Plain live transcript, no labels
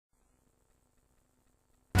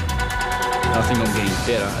think I'm getting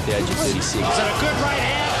better at the age of 36. Is that a good right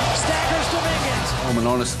hand? Staggers Dominguez. I'm an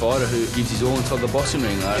honest fighter who gives his all inside the boxing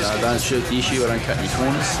ring. I don't shoot the issue, I don't cut any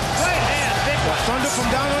corners. Right hand, big one. Thunder from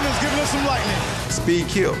down under is giving us some lightning. Speed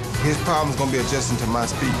kill. His problem's going to be adjusting to my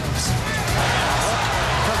speed.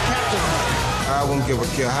 From Captain. I won't give a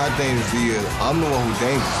care how dangerous he is. I'm the one who's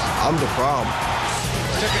dangerous. I'm the problem.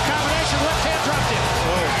 Took a combination, left hand dropped him.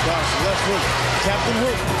 Oh, gosh, left hook. Captain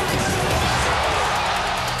hook.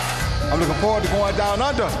 I'm looking forward to going down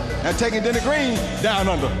under and taking Denny Green down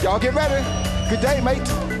under. Y'all get ready. Good day, mate.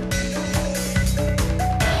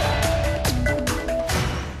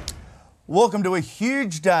 Welcome to a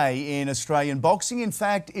huge day in Australian boxing, in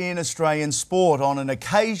fact in Australian sport, on an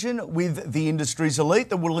occasion with the industry's elite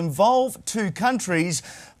that will involve two countries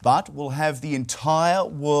but will have the entire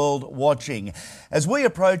world watching. As we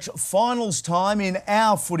approach finals time in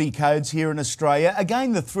our footy codes here in Australia,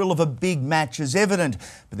 again the thrill of a big match is evident,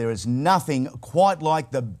 but there is nothing quite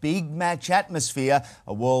like the big match atmosphere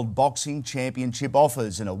a World Boxing Championship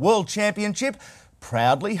offers, and a World Championship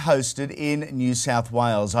proudly hosted in New South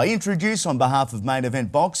Wales. I introduce on behalf of Main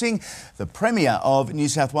Event Boxing the Premier of New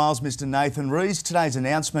South Wales, Mr Nathan Rees. Today's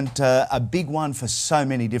announcement, a big one for so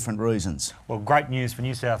many different reasons. Well, great news for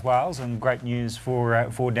New South Wales and great news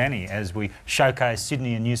for Danny as we showcase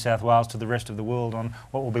Sydney and New South Wales to the rest of the world on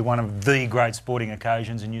what will be one of the great sporting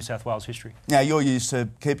occasions in New South Wales history. Now, you're used to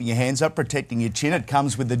keeping your hands up, protecting your chin. It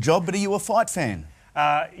comes with the job, but are you a fight fan?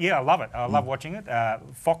 Yeah, I love it. I love watching it.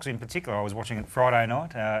 Fox in particular, I was watching it Friday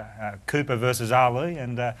night, Cooper versus Ali,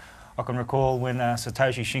 and I can recall when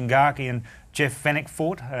Satoshi Shingaki and Jeff Fenech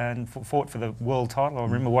fought for the world title. I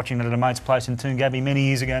remember watching it at a mate's place in Toongabbie many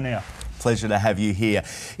years ago now. Pleasure to have you here.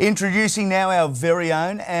 Introducing now our very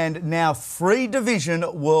own and now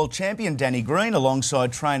three-division world champion, Danny Green,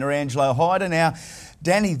 alongside trainer Angelo Hyder. Now,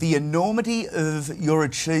 Danny, the enormity of your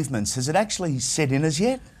achievements, has it actually set in as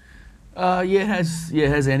yet? Yeah, it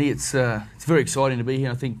has, Andy. It's very exciting to be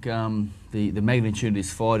here. I think the magnitude of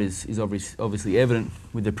this fight is obviously evident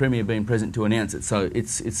with the Premier being present to announce it. So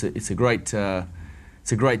it's a great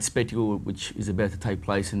spectacle which is about to take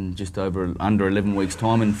place in just under 11 weeks'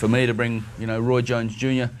 time. And for me to bring Roy Jones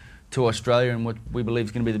Jr. to Australia in what we believe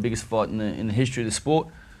is going to be the biggest fight in the history of the sport,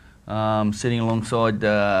 sitting alongside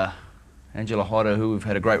Angelo Hyder, who we've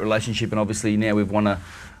had a great relationship, and obviously now we've won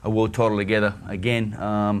a world title together again.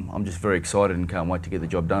 I'm just very excited and can't wait to get the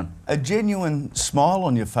job done. A genuine smile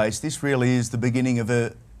on your face. This really is the beginning of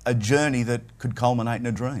a journey that could culminate in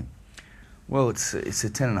a dream. Well, it's a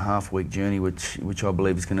 10.5-week journey, which I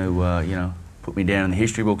believe is going to put me down in the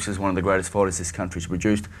history books as one of the greatest fighters this country's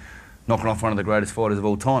produced, knocking off one of the greatest fighters of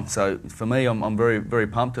all time. So for me, I'm very, very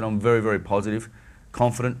pumped, and I'm very, very positive,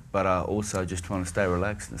 confident, but also just trying to stay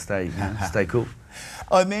relaxed and stay cool.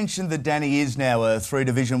 I mentioned that Danny is now a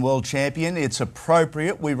three-division world champion. It's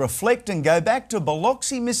appropriate we reflect and go back to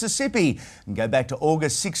Biloxi, Mississippi, and go back to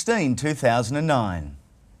August 16, 2009.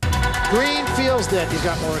 Green feels that he's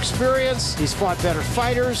got more experience, he's fought better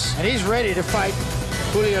fighters, and he's ready to fight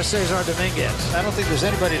Julio Cesar Dominguez. I don't think there's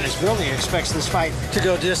anybody in this building who expects this fight to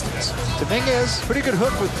go distance. Dominguez, pretty good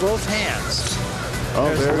hook with both hands.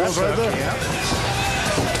 Oh, there it goes right there. Yeah.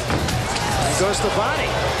 And goes the body.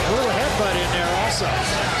 A little headbutt in there also.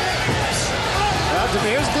 Well,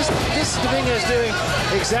 Dominguez, this Dominguez doing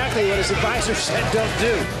exactly what his advisor said don't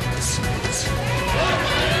do.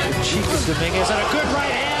 The cheek of Dominguez and a good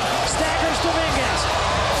right hand. Staggers Dominguez.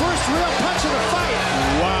 First real punch of the fight.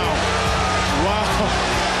 Wow. Wow.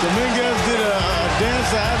 Dominguez did a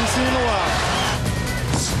dance I haven't seen in a while.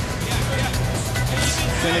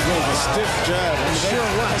 Then it goes a stiff jab. It sure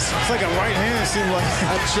was. It's like a right hand, it seemed like.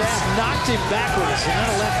 A jab knocked him backwards and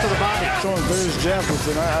then a left to the body. Showing various jab hooks,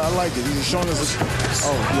 and I like it. He's showing us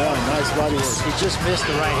oh yeah, nice body work. He just missed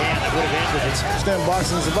the right hand that would have ended it. Understand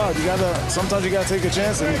boxing is about. Sometimes you gotta take a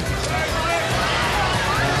chance, and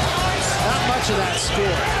not much of that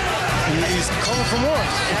score. He's coming for more.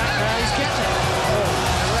 Yeah, he's catching it.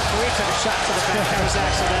 The referee took a shot to the back. That was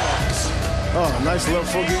accidental. Oh, nice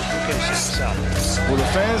left hook. Well, the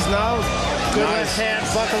fans now. Good left hand,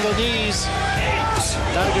 buckle the knees.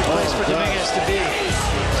 Not a good place for Dominguez to be.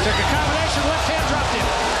 Took a combination, left hand dropped him.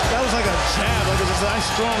 That was like a jab, like a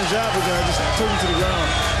nice strong jab, but I just took him to the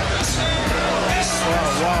ground.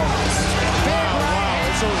 Wow.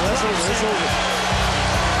 It's over. It's over.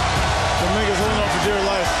 Dominguez holding on for dear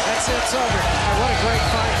life. That's it. It's over. What a great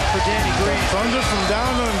fight for Danny Green. Thunder from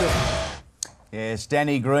down under. Yes,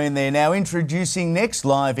 Danny Green there now, introducing next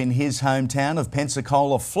live in his hometown of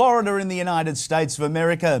Pensacola, Florida in the United States of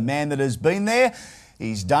America. A man that has been there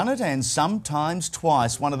He's done it, and sometimes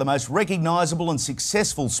twice. One of the most recognisable and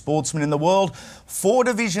successful sportsmen in the world, 4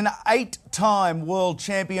 Division 8-time world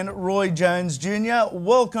champion Roy Jones Jr.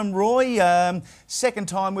 Welcome, Roy. Second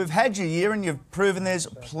time we've had you here, and you've proven there's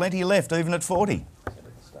plenty left, even at 40.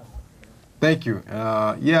 Thank you.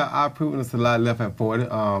 Yeah, I've proven there's a lot left at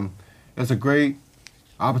 40. It's a great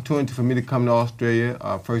opportunity for me to come to Australia.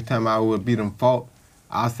 First time I would be them fought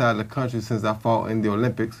outside the country since I fought in the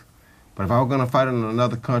Olympics. But if I was going to fight in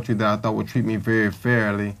another country that I thought would treat me very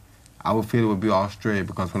fairly, I would feel it would be Australia,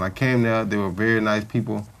 because when I came there, they were very nice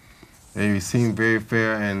people. They seemed very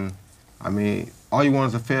fair, and I mean, all you want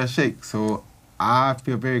is a fair shake. So I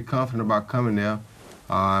feel very confident about coming there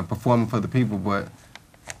and performing for the people, but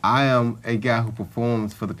I am a guy who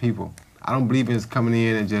performs for the people. I don't believe in just coming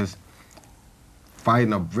in and just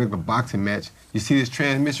fighting a regular boxing match. You see this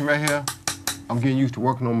transmission right here? I'm getting used to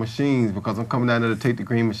working on machines because I'm coming down there to take the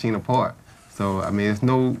green machine apart. So, I mean, it's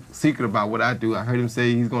no secret about what I do. I heard him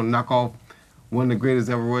say he's going to knock off one of the greatest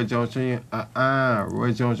ever, Roy Jones Jr.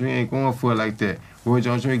 Roy Jones Jr. ain't going for it like that. Roy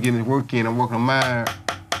Jones Jr. getting his work in. I'm working on mine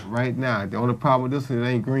right now. The only problem with this is it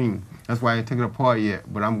ain't green. That's why I ain't taking it apart yet,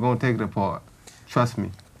 but I'm going to take it apart. Trust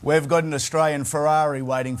me. We've got an Australian Ferrari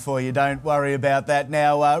waiting for you. Don't worry about that.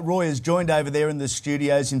 Now, Roy is joined over there in the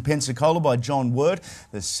studios in Pensacola by John Wirt,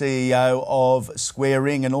 the CEO of Square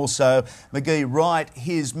Ring, and also McGee Wright,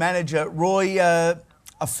 his manager. Roy, a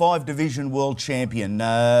 5-division world champion.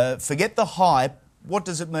 Forget the hype. What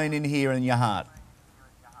does it mean in here in your heart?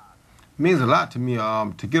 It means a lot to me.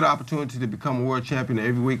 To get an opportunity to become a world champion in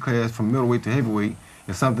every weight class from middleweight to heavyweight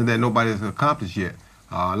is something that nobody has accomplished yet.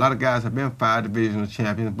 A lot of guys have been 5 divisional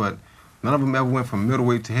champions, but none of them ever went from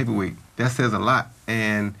middleweight to heavyweight. That says a lot.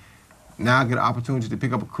 And now I get an opportunity to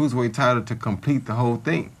pick up a cruiserweight title to complete the whole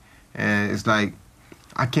thing. And it's like,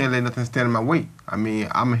 I can't let nothing stand in my way. I mean,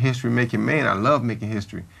 I'm a history-making man. I love making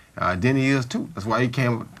history. Denny is too. That's why he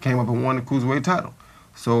came up and won the cruiserweight title.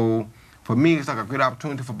 So for me, it's like a great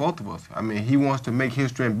opportunity for both of us. I mean, he wants to make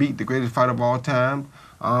history and beat the greatest fighter of all time,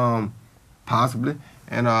 possibly.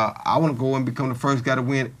 And I want to go and become the first guy to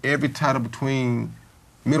win every title between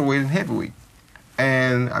middleweight and heavyweight.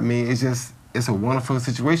 And, I mean, it's a wonderful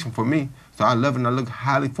situation for me. So I love it, and I look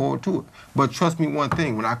highly forward to it. But trust me one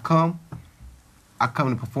thing, when I come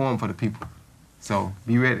to perform for the people. So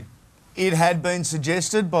be ready. It had been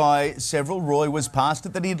suggested by several, Roy was past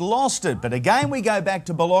it, that he'd lost it. But again, we go back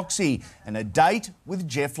to Biloxi and a date with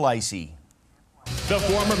Jeff Lacey. The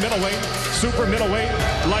former middleweight, super middleweight,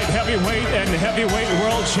 light heavyweight, and heavyweight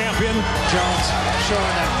world champion. Jones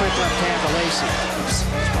showing that quick left hand to Lacey.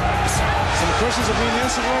 Some questions are being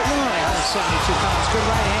answered right now. 172 pounds. Good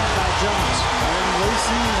right hand by Jones. And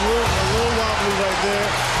Lacey a little wobbly right there.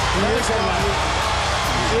 He is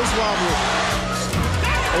wobbly.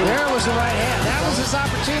 There was the right hand. That was his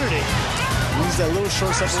opportunity. Needs that little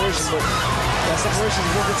short separation, but that separation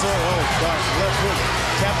is working so. Oh gosh, left hook,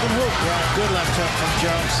 Captain Hook. Yeah, good left hook from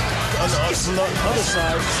Jones. From the other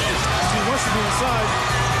side, he wants to be inside.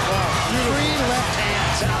 Wow, Three left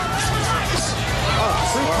hands. Oh,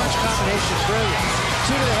 three-punch combination, brilliant.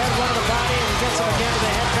 2 to the head, 1 to the body, and he gets him again to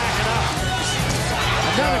the head, backing up.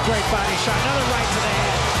 Another great body shot, another right to the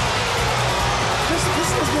head. This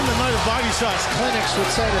has been the night of body shots. Clinics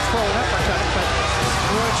would say to throw an uppercut, but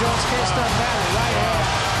Roy Jones' case doesn't matter. Right hand.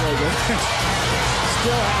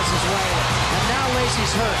 Still has his right hand. And now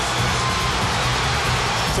Lacey's hurt.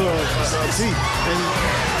 So, see, and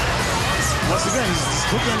once again, he's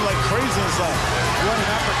hooking like crazy inside. What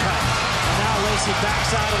an uppercut. And now Lacey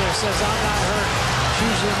backs out of there, says, I'm not hurt.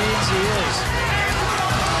 Usually means he is.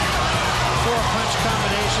 4-punch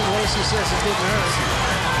combination. Lacey says it didn't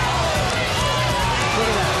hurt. Look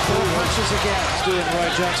at that, 4 punches again. It's doing Roy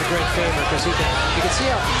Jones a great favor because you can see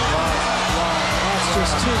how. Wow. That's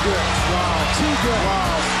just too good. Wow. Too good.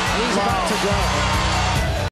 Wow. He's about to go.